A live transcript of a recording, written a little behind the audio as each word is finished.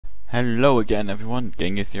Hello again everyone,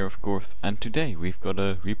 Genghis here of course, and today we've got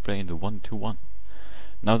a replay in the 1-2-1.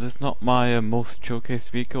 Now this is not my most showcased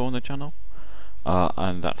vehicle on the channel,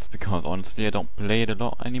 and that's because honestly I don't play it a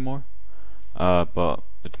lot anymore, but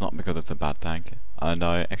it's not because it's a bad tank, and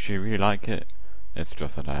I actually really like it. It's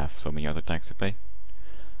just that I have so many other tanks to play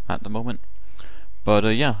at the moment. But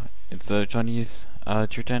yeah, it's a Chinese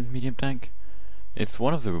tier 10 medium tank. It's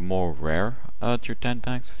one of the more rare tier 10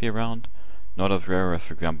 tanks to see around. Not as rare as,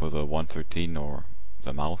 for example, the 113 or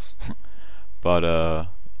the mouse, but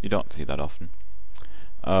you don't see that often.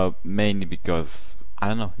 Mainly because, I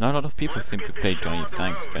don't know, not a lot of people seem to play Chinese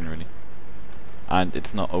tanks generally. And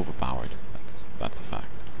it's not overpowered, that's a fact.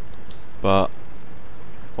 But,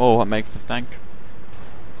 oh, what makes this tank?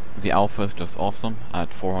 The alpha is just awesome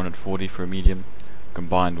at 440 for a medium,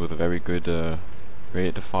 combined with a very good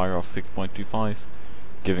rate of fire of 6.25,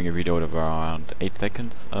 giving a reload of around 8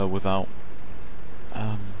 seconds without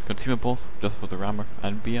consumables, just for the rammer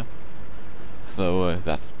and beer. So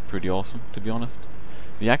that's pretty awesome, to be honest.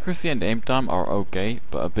 The accuracy and aim time are okay,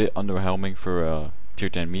 but a bit underwhelming for tier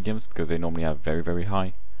 10 mediums, because they normally have very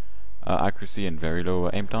high accuracy and very low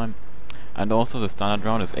aim time. And also the standard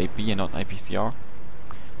round is AP and not IPCR.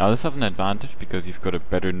 Now this has an advantage because you've got a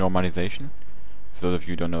better normalization. For those of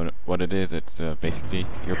you who don't know what it is, it's basically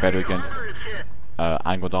you're better against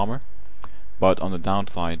angled armor. But on the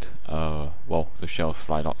downside, well, the shells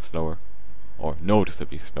fly a lot slower, or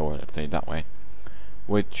noticeably slower, let's say it that way,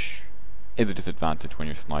 which is a disadvantage when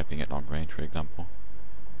you're sniping at long range, for example.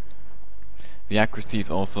 The accuracy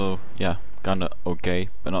is also, yeah, kinda okay,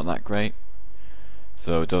 but not that great,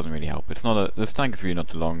 so it doesn't really help. It's not this tank is really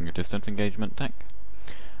not a long distance engagement tank.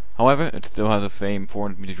 However, it still has the same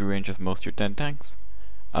 400 meter view range as most tier 10 tanks.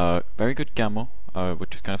 Very good camo,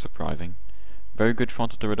 which is kind of surprising. Very good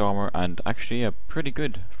frontal turret armor, and actually a pretty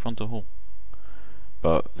good frontal hull.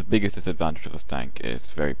 But the biggest disadvantage of this tank is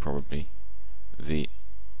very probably the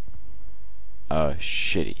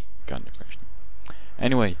shitty gun depression.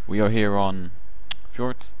 Anyway, we are here on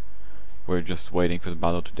Fjords. We're just waiting for the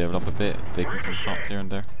battle to develop a bit, taking some shots here and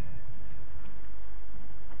there.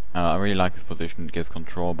 I really like this position. It gives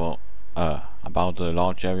control about a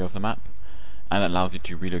large area of the map, and allows you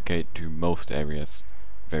to relocate to most areas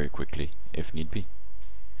very quickly if need be.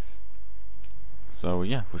 So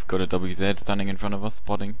yeah, we've got a WZ standing in front of us,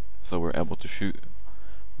 spotting, so we're able to shoot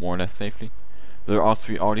more or less safely. There are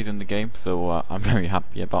 3 RDs in the game, so I'm very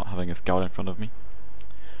happy about having a scout in front of me.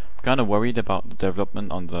 I'm kinda worried about the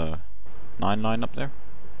development on the 9 line up there.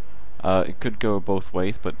 It could go both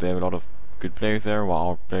ways, but they have a lot of good players there, while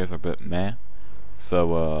our players are a bit meh.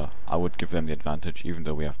 So I would give them the advantage, even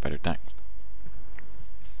though we have better tanks.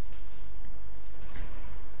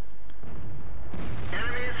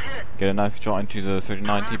 Get a nice shot into the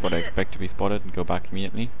 3090, but I expect to be spotted and go back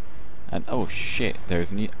immediately. And oh shit, there's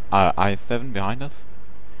an I7 behind us.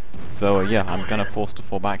 So yeah, I'm kinda forced to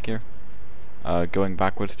fall back here. Going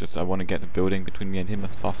backwards, just I want to get the building between me and him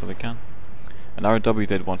as fast as I can. And our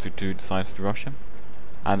WZ-122 decides to rush him.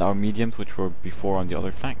 And our mediums, which were before on the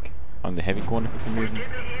other flank, on the heavy corner for some reason,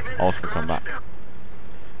 also come back.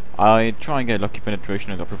 I try and get lucky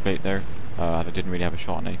penetration at the upper plate there, as I didn't really have a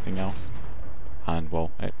shot on anything else. And well,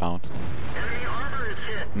 it bounced.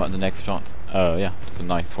 But the next shot, yeah, it's a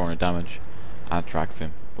nice 400 damage and tracks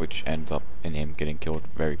him, which ends up in him getting killed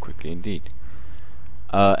very quickly indeed.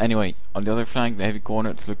 Anyway, on the other flank, the heavy corner,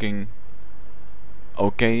 it's looking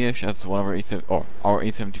okay-ish, as one of our our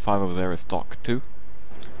E75 over there is stock too,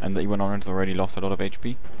 and the E100's already lost a lot of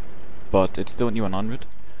HP, but it's still an E100.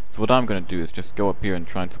 So what I'm gonna do is just go up here and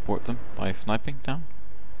try and support them by sniping down.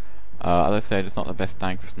 As I said, it's not the best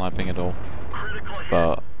tank for sniping at all,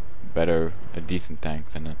 but better a decent tank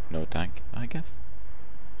than a no tank, I guess.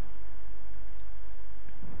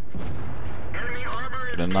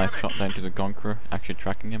 Get a nice shot down to the Conqueror, actually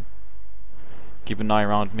tracking him. Keep an eye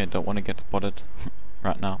around me, I don't want to get spotted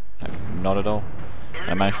right now, not at all.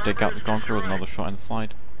 I managed to take out the Conqueror with another shot in the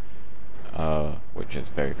side, which is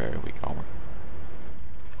very weak armor.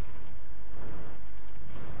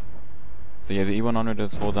 So yeah, the E100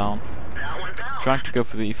 is all down. Trying to go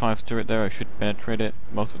for the E5's turret there, I should penetrate it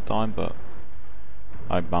most of the time, but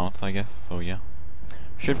I bounce, I guess, so yeah.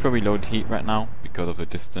 Should probably load heat right now, because of the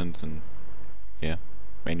distance, and yeah,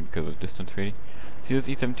 mainly because of the distance really. See this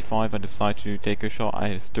E75, I decide to take a shot at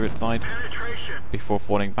his turret side, before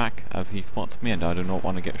falling back, as he spots me, and I do not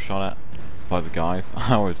want to get shot at by the guys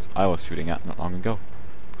I was shooting at not long ago.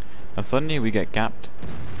 Now suddenly we get gapped,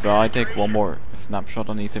 so I take one more snapshot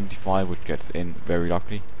on the E75, which gets in very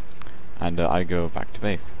luckily, and I go back to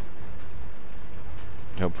base.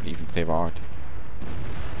 And hopefully even save our art.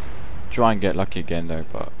 try and get lucky again there,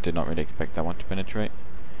 but did not really expect that one to penetrate.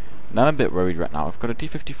 Now I'm a bit worried right now. I've got a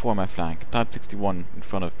T-54 on my flank, Type 61 in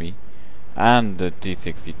front of me, and the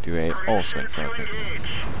T-62A also in front of me.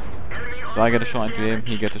 So I get a shot into him,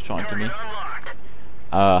 he gets a shot into me.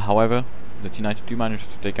 However, the T-92 manages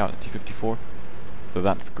to take out the T-54, so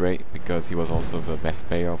that's great because he was also the best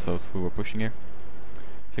player of those who were pushing here.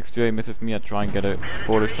 62A misses me. I try and get a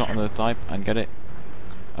quarter shot on the Type and get it,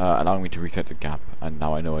 allowing me to reset the gap, and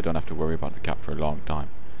now I know I don't have to worry about the gap for a long time,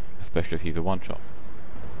 especially if he's a one-shot.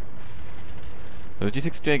 So the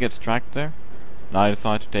G62A gets tracked there. Now I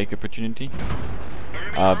decide to take the opportunity,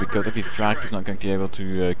 because if he's tracked he's not going to be able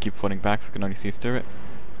to keep falling back, so I can only see his turret.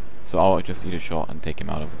 So I'll just eat a shot and take him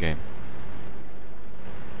out of the game.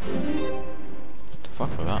 What the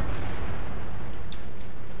fuck was that?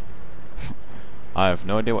 I have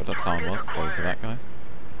no idea what that sound was, sorry for that guys.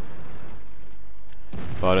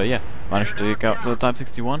 But yeah, managed to take out the Type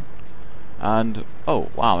 61. And,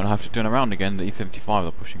 oh wow, and I have to turn around again, the E75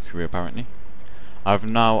 are pushing through apparently. I've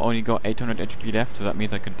now only got 800 HP left, so that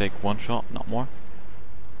means I can take one shot, not more.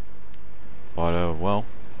 But well,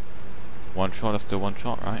 one shot is still one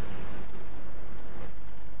shot, right?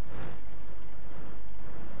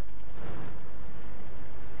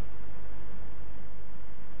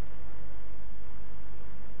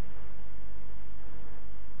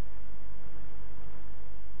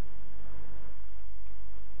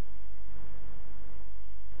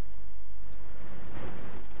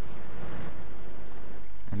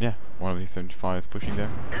 Yeah, one of these 75 is pushing there.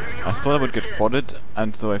 I thought I would get spotted,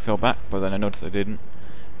 and so I fell back, but then I noticed I didn't.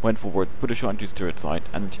 Went forward, put a shot into his turret side,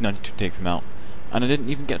 and the T-92 takes him out. And I didn't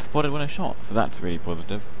even get spotted when I shot, so that's really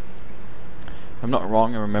positive. If I'm not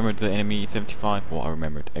wrong, I remembered the enemy E75, well I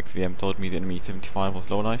remembered, XVM told me the enemy E75 was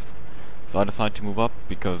low life. So I decided to move up,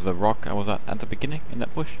 because the rock I was at the beginning, in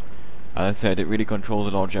that push. As I said, it really controls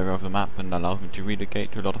a large area of the map, and allows me to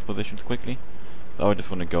relocate to a lot of positions quickly. So I just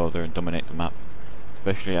want to go there and dominate the map.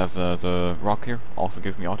 Especially as the rock here also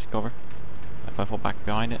gives me auto cover if I fall back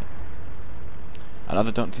behind it. And as I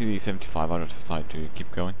don't see the 75, I'll just decide to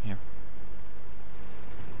keep going here.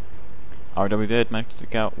 RWZ managed to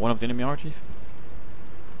take out one of the enemy RGs,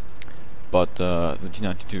 but the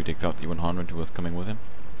G92 takes out the 100 who was coming with him.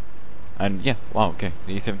 And yeah, wow, okay,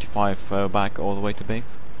 the E75 fell back all the way to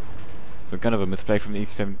base. So kind of a misplay from the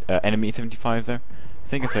enemy E75 there. I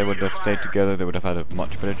think if they would have stayed together, they would have had a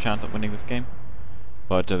much better chance of winning this game.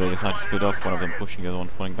 But they decided to split off, one of them pushing, the other one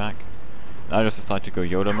falling back. And I just decided to go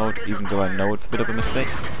Yoda mode, even though I know it's a bit of a mistake.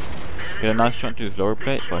 Get a nice shot to his lower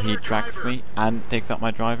plate, but he tracks me and takes out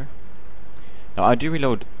my driver. Now I do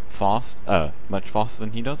reload fast, much faster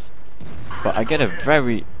than he does. But I get a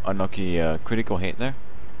very unlucky critical hit there.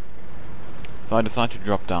 So I decide to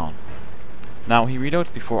drop down. Now he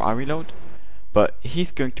reloads before I reload, but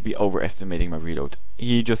he's going to be overestimating my reload.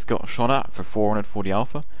 He just got shot at for 440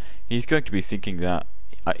 alpha. He's going to be thinking that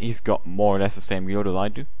he's got more or less the same reload as I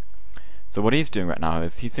do. So what he's doing right now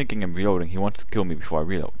is he's thinking I'm reloading, he wants to kill me before I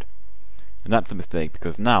reload. And that's a mistake,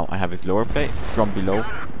 because now I have his lower plate from below,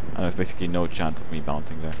 and there's basically no chance of me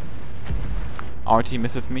bouncing there. RT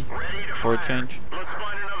misses me for a change,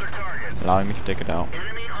 allowing me to take it out.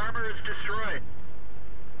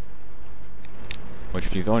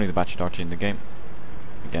 Which leaves only the batched RT in the game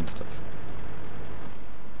against us.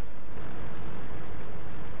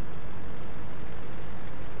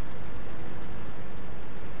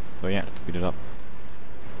 So yeah, let's speed it up.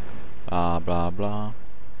 Blah blah blah.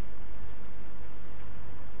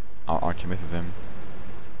 Our Archer misses him.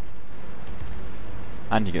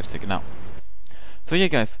 And he gets taken out. So yeah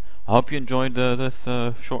guys, I hope you enjoyed this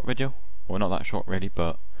short video. Well, not that short really,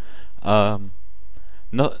 but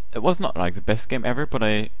it was not like the best game ever, but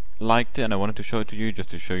I liked it and I wanted to show it to you,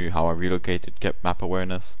 just to show you how I relocated, kept map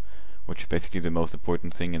awareness, which is basically the most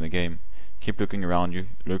important thing in the game. Keep looking around you,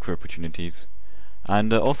 look for opportunities.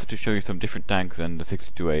 And also to show you some different tanks than the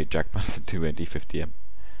 62A, Jackmaster 2 and D50M.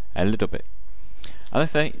 A little bit. As I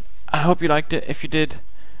say, I hope you liked it. If you did,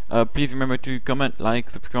 please remember to comment,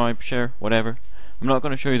 like, subscribe, share, whatever. I'm not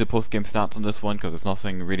going to show you the post-game stats on this one because it's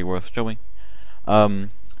nothing really worth showing.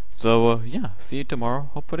 So yeah, see you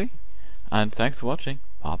tomorrow, hopefully. And thanks for watching.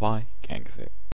 Bye bye, gang.